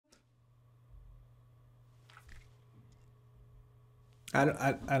I don't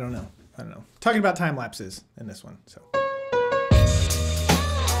know. I don't know. Talking about time lapses in this one, so.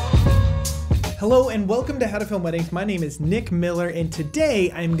 Hello and welcome to How to Film Weddings. My name is Nick Miller and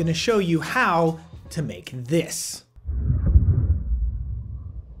today I'm going to show you how to make this.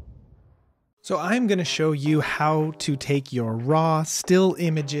 So I'm going to show you how to take your raw still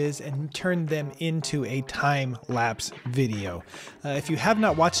images and turn them into a time-lapse video. If you have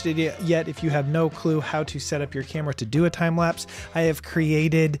not watched it yet, if you have no clue how to set up your camera to do a time-lapse, I have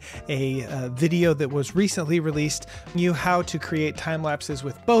created a video that was recently released, you how to create time-lapses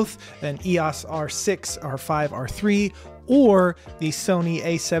with both an EOS R6, R5, R3, or the Sony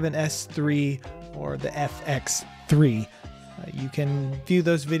a7S III or the FX3. You can view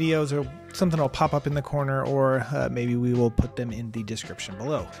those videos or something will pop up in the corner, or maybe we will put them in the description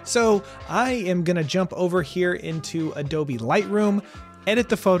below. So I am going to jump over here into Adobe Lightroom, edit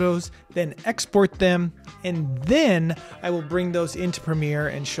the photos, then export them, and then I will bring those into Premiere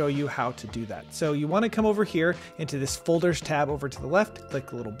and show you how to do that. So you want to come over here into this folders tab over to the left,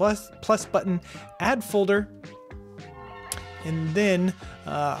 click the little plus button, add folder, and then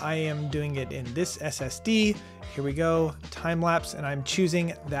I am doing it in this SSD. Here we go, time lapse, and I'm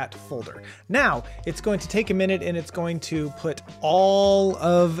choosing that folder. Now, it's going to take a minute and it's going to put all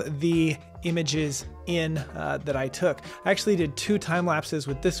of the images in that I took. I actually did 2 time lapses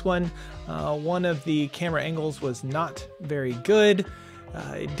with this one. One of the camera angles was not very good.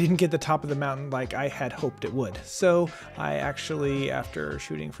 It didn't get the top of the mountain like I had hoped it would. So I actually, after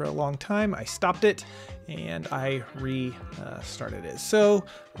shooting for a long time, I stopped it and I restarted it. So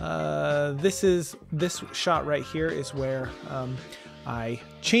this shot right here is where I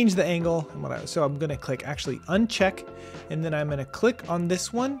changed the angle. So I'm gonna click actually uncheck, and then I'm gonna click on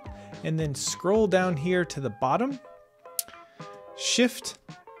this one and then scroll down here to the bottom, shift,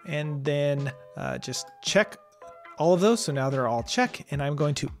 and then just check all of those. So now they're all check, and I'm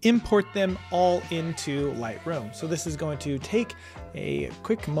going to import them all into Lightroom. So this is going to take a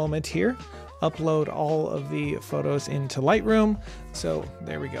quick moment here, upload all of the photos into Lightroom. So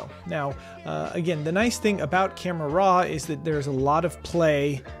there we go. Now, again, the nice thing about Camera Raw is that there's a lot of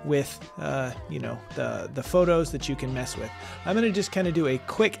play with, you know, the photos that you can mess with. I'm going to just kind of do a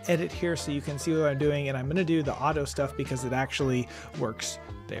quick edit here so you can see what I'm doing, and I'm going to do the auto stuff because it actually works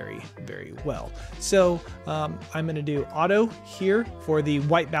very, very well. So I'm going to do auto here for the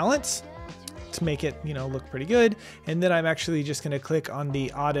white balance to make it, you know, look pretty good. And then I'm actually just going to click on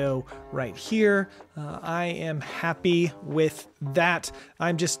the auto right here. I am happy with that.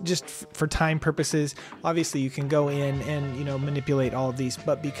 I'm just for time purposes, obviously you can go in and, you know, manipulate all of these,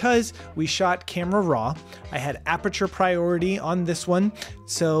 but because we shot camera raw, I had aperture priority on this one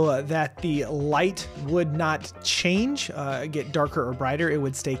so that the light would not change, get darker or brighter, it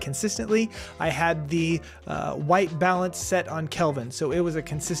would stay consistently. I had the white balance set on Kelvin, so it was a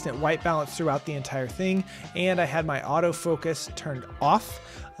consistent white balance throughout the entire thing, and I had my autofocus turned off.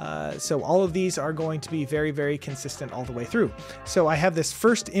 So all of these are going to be very, very consistent all the way through. So I have this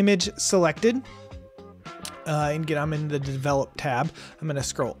first image selected, and again, I'm in the develop tab. I'm going to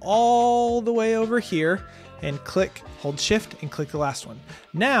scroll all the way over here and click, hold shift and click the last one.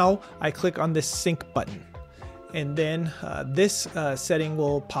 Now I click on this sync button, and then this setting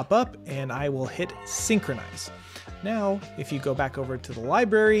will pop up and I will hit synchronize. Now, if you go back over to the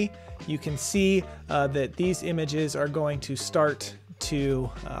library, you can see that these images are going to start to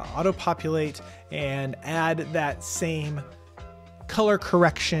auto-populate and add that same color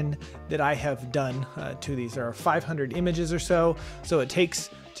correction that I have done to these. There are 500 images or so, so it takes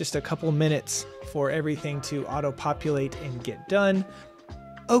just a couple minutes for everything to auto-populate and get done.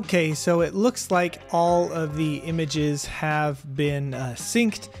 Okay, so it looks like all of the images have been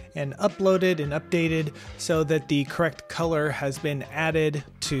synced and uploaded and updated so that the correct color has been added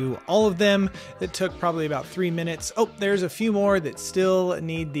to all of them. It took probably about 3 minutes. Oh, there's a few more that still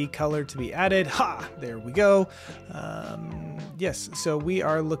need the color to be added. Ha, there we go. Yes, so we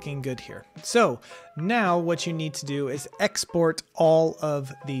are looking good here. So now what you need to do is export all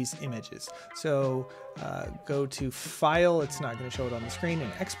of these images. So go to File, it's not going to show it on the screen,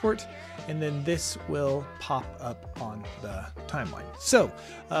 and Export, and then this will pop up on the timeline. So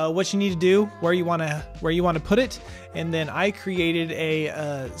what you need to do, where you want to put it, and then I created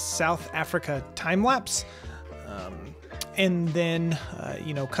a South Africa time lapse. and then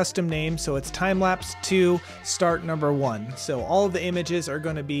custom name, so it's time-lapse 2 start number 1. So all of the images are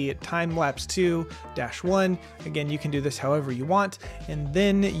going to be time-lapse 2-1. Again, you can do this however you want, and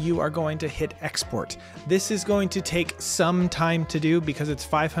then you are going to hit export. This is going to take some time to do because it's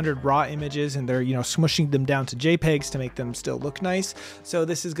 500 raw images and they're smushing them down to JPEGs to make them still look nice. So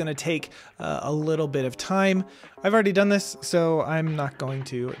this is going to take a little bit of time. I've already done this, so I'm not going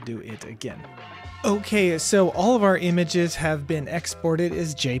to do it again. Okay, so all of our images have been exported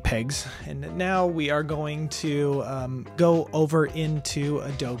as JPEGs, and now we are going to go over into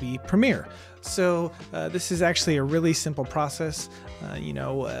Adobe Premiere. So this is actually a really simple process.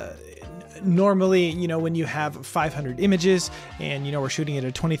 Normally, when you have 500 images and, we're shooting at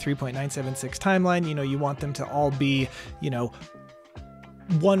a 23.976 timeline, you want them to all be,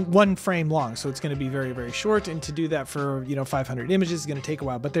 one frame long, so it's going to be very, very short, and to do that for 500 images is going to take a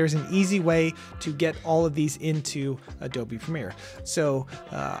while. But there's an easy way to get all of these into Adobe Premiere. So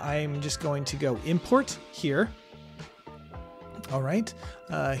I'm just going to go import here. All right,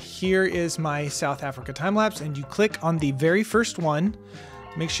 here is my South Africa time lapse, and you click on the very first one.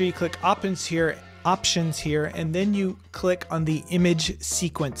 Make sure you click options here, and then you click on the image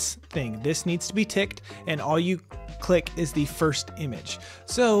sequence thing. This needs to be ticked, and all you click is the first image.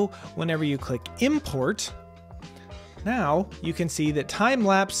 So whenever you click import, now you can see that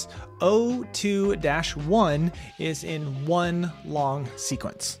time-lapse 02-1 is in one long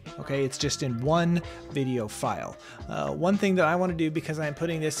sequence. Okay, it's just in one video file. One thing that I want to do, because I'm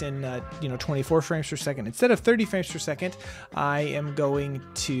putting this in 24 frames per second instead of 30 frames per second, I am going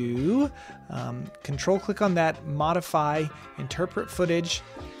to control click on that, modify, interpret footage,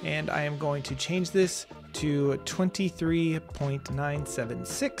 and I am going to change this to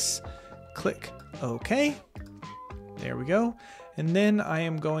 23.976. Click OK. There we go. And then I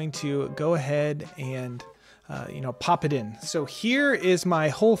am going to go ahead and pop it in. So here is my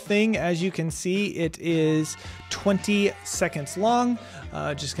whole thing. As you can see, it is 20 seconds long.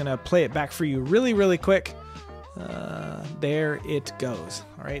 Just gonna play it back for you really, really quick. There it goes.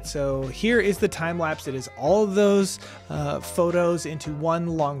 All right, so here is the time lapse. It is all of those photos into one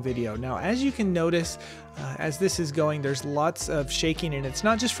long video. Now, as you can notice, as this is going, there's lots of shaking, and it's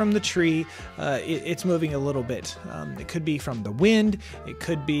not just from the tree. It's moving a little bit. It could be from the wind. It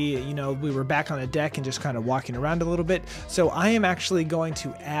could be, we were back on a deck and just kind of walking around a little bit. So I am actually going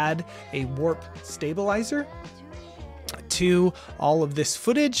to add a warp stabilizer to all of this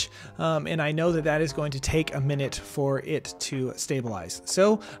footage, and I know that that is going to take a minute for it to stabilize.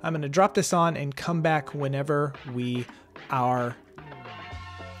 So I'm going to drop this on and come back whenever we are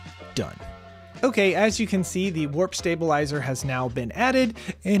done. Okay, as you can see, the warp stabilizer has now been added,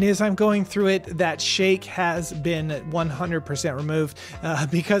 and as I'm going through it, that shake has been 100% removed.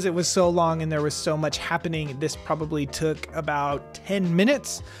 Because it was so long and there was so much happening, this probably took about 10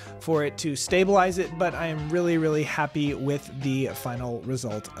 minutes for it to stabilize it, but I am really, really happy with the final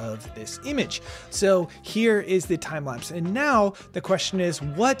result of this image. So here is the time lapse, and now the question is,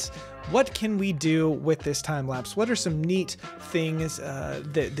 what can we do with this time lapse? What are some neat things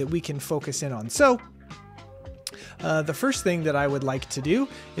that we can focus in on? So the first thing that I would like to do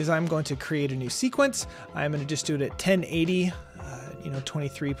is I'm going to create a new sequence. I'm going to just do it at 1080,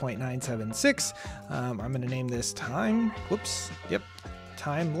 23.976. I'm going to name this time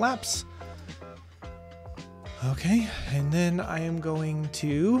lapse. Okay, and then I am going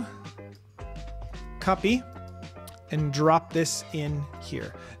to copy and drop this in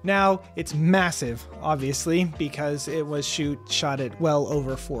here. Now, it's massive, obviously, because it was shot at well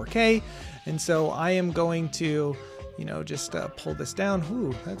over 4K, and so I am going to, just pull this down.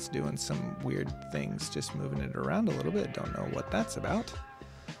 Ooh, that's doing some weird things, just moving it around a little bit. Don't know what that's about.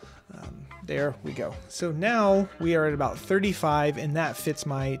 There we go. So now we are at about 35, and that fits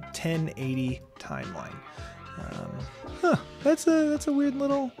my 1080 timeline. That's a weird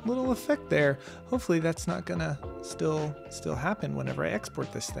little effect there. Hopefully that's not gonna still happen whenever I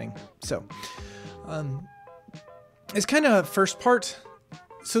export this thing. So it's kind of first part.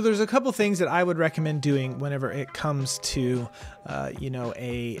 So there's a couple things that I would recommend doing whenever it comes to,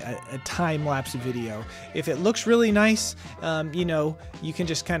 a time-lapse video. If it looks really nice, you can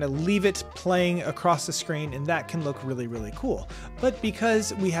just kind of leave it playing across the screen, and that can look really, really cool. But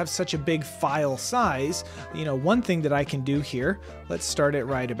because we have such a big file size, one thing that I can do here, let's start it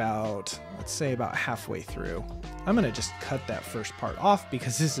right about, let's say about halfway through. I'm gonna just cut that first part off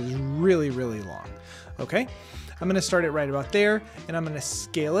because this is really, really long. Okay. I'm going to start it right about there, and I'm going to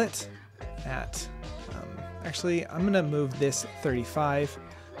scale it at, actually, I'm going to move this 35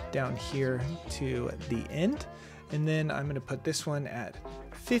 down here to the end, and then I'm going to put this one at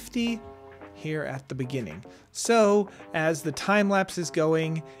 50 here at the beginning. So as the time lapse is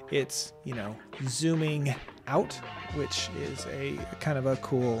going, it's, you know, zooming out, which is a kind of a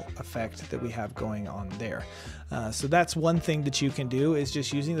cool effect that we have going on there. So that's one thing that you can do, is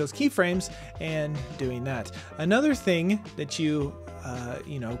just using those keyframes and doing that. Another thing that you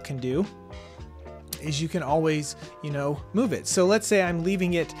know, can do is you can always, you know, move it. So let's say I'm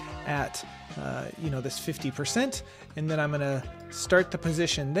leaving it at, you know, this 50%, and then I'm gonna start the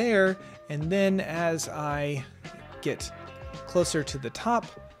position there, and then as I get closer to the top,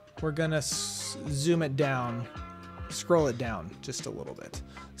 we're gonna zoom it down, scroll it down just a little bit.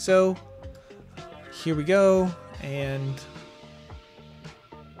 So here we go, and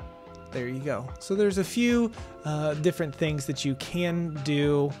there you go. So there's a few different things that you can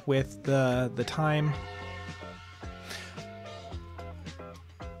do with the time.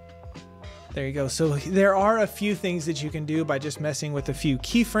 There you go. So there are a few things that you can do by just messing with a few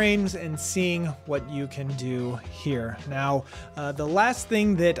keyframes and seeing what you can do here. Now, the last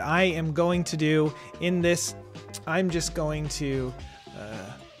thing that I am going to do in this, I'm just going to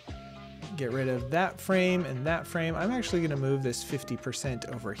get rid of that frame and that frame. I'm actually going to move this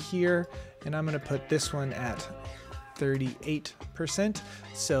 50% over here, and I'm going to put this one at 38%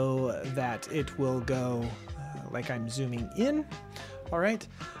 so that it will go like I'm zooming in. All right.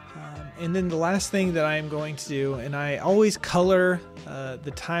 And then the last thing that I'm going to do, and I always color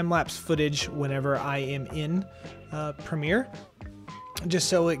the time-lapse footage whenever I am in Premiere, just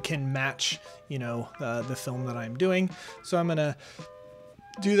so it can match, you know, the film that I'm doing. So I'm gonna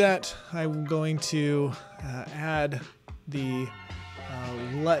do that. I'm going to add the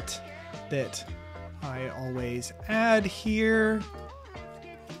LUT that I always add here.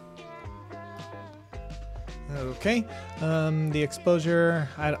 Okay, the exposure,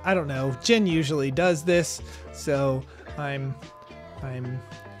 I don't know. Jen usually does this, so I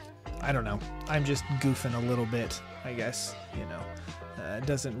don't know. I'm just goofing a little bit, I guess, you know. It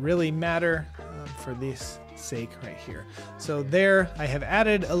doesn't really matter for this sake right here. So there, I have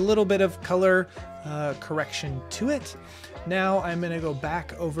added a little bit of color correction to it. Now I'm gonna go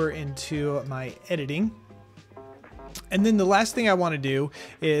back over into my editing. And then the last thing I wanna do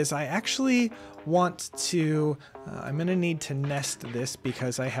is I actually want to, I'm going to need to nest this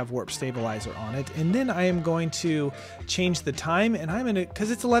because I have warp stabilizer on it, and then I am going to change the time, and I'm going to, because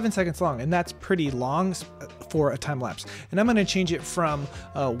it's 11 seconds long, and that's pretty long for a time lapse, and I'm going to change it from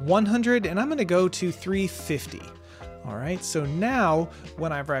 100, and I'm going to go to 350. All right, so now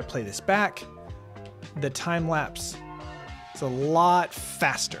whenever I play this back, the time lapse is a lot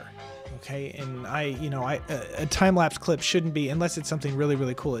faster. Okay, and a time-lapse clip shouldn't be, unless it's something really,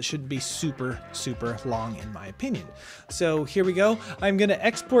 really cool, it shouldn't be super, super long in my opinion. So here we go. I'm gonna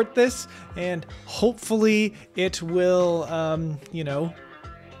export this, and hopefully it will, you know,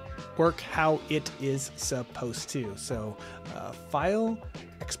 work how it is supposed to. So file,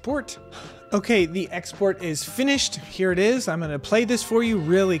 export. Okay, the export is finished. Here it is. I'm gonna play this for you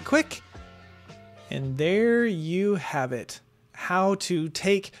really quick. And there you have it. How to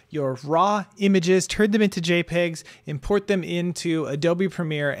take your raw images, turn them into JPEGs, import them into Adobe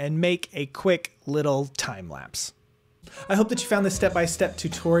Premiere, and make a quick little time lapse. I hope that you found this step-by-step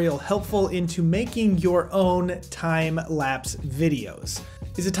tutorial helpful into making your own time lapse videos.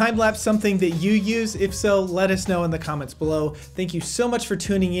 Is a time lapse something that you use? If so, let us know in the comments below. Thank you so much for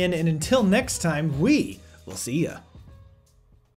tuning in, and until next time, we will see ya.